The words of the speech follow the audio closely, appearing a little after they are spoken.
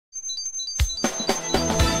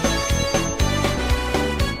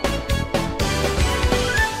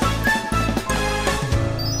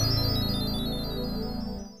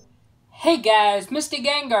Hey guys, Mystic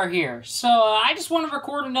Gengar here. So I just want to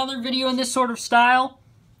record another video in this sort of style.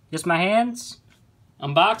 Just my hands,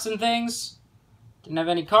 unboxing things. Didn't have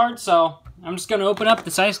any cards, so I'm just going to open up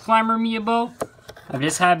this Ice Climber Amiibo. I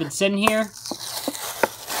just have it sitting here.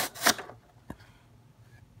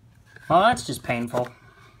 Well, that's just painful.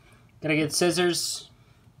 Gotta get scissors.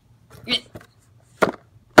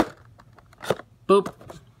 Boop.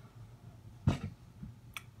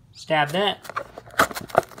 Stab that.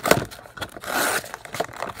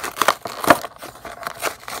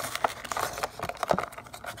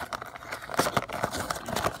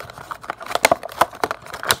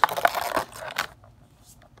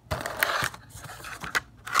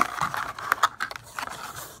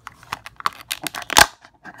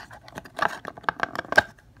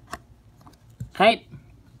 Hey,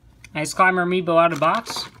 Ice Climber Amiibo out of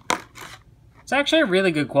box. It's actually a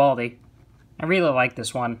really good quality. I really like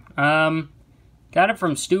this one. Got it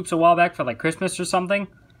from Stoops a while back for like Christmas or something.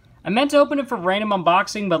 I meant to open it for random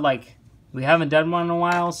unboxing, but like we haven't done one in a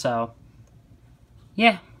while, so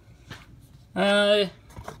yeah. I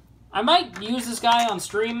might use this guy on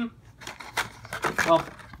stream. Well,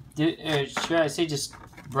 should I say just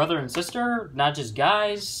brother and sister, not just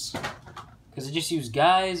guys? Because I just use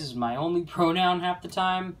guys as my only pronoun half the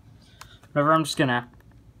time. Whatever, I'm just gonna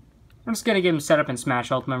get him set up in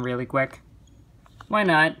Smash Ultimate really quick. Why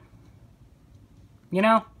not? You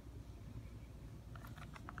know?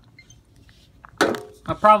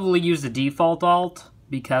 I'll probably use the default alt,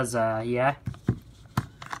 because, yeah.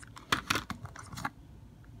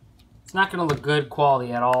 It's not gonna look good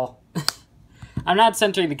quality at all. I'm not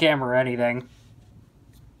centering the camera or anything.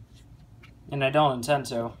 And I don't intend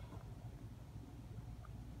to.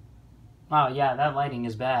 Wow, yeah, that lighting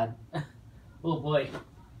is bad. Oh boy.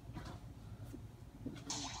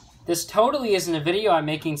 This totally isn't a video I'm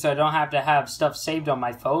making so I don't have to have stuff saved on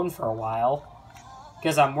my phone for a while.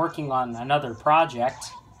 Because I'm working on another project.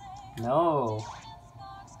 No.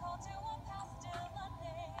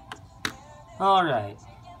 Alright.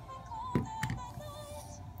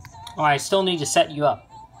 Oh, I still need to set you up.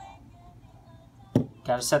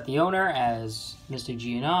 Gotta set the owner as Mr.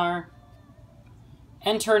 GNR.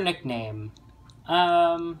 Enter nickname.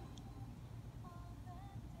 I'll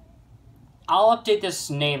update this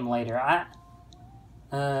name later.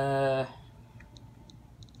 Okay,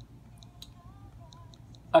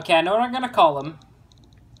 I know what I'm gonna call him.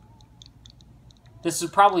 This is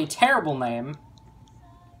probably a terrible name.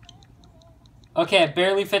 Okay, it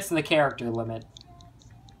barely fits in the character limit.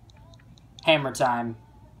 Hammer time.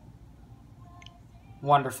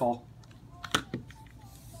 Wonderful.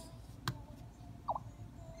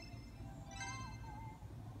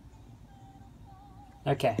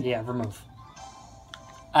 Okay, yeah, remove.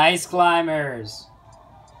 Ice Climbers.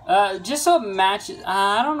 Just so it matches.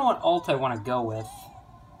 I don't know what alt I want to go with.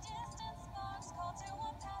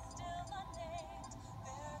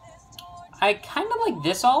 I kind of like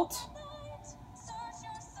this alt.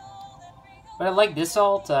 But I like this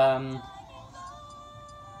alt. I'm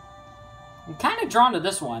kind of drawn to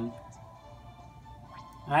this one.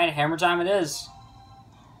 Alright, hammer time it is.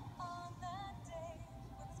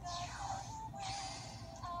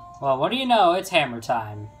 Well, what do you know? It's hammer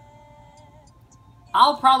time.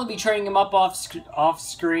 I'll probably be training them up off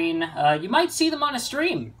screen. You might see them on a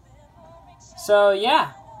stream. So,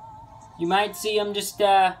 yeah. You might see them just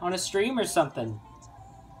on a stream or something.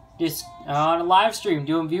 Just on a live stream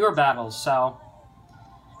doing viewer battles. So,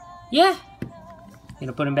 yeah.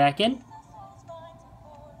 Gonna put them back in.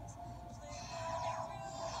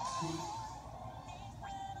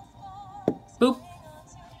 Boop.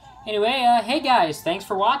 Anyway, hey guys, thanks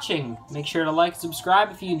for watching. Make sure to like and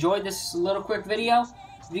subscribe if you enjoyed this little quick video.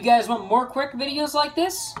 If you guys want more quick videos like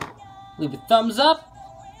this, leave a thumbs up,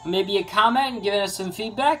 maybe a comment and giving us some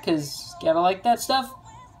feedback, because gotta like that stuff.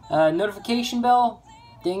 Notification bell,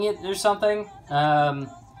 ding it or something.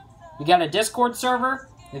 We got a Discord server,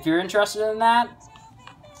 if you're interested in that.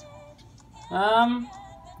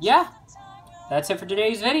 Yeah, that's it for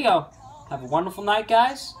today's video. Have a wonderful night,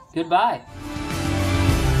 guys. Goodbye.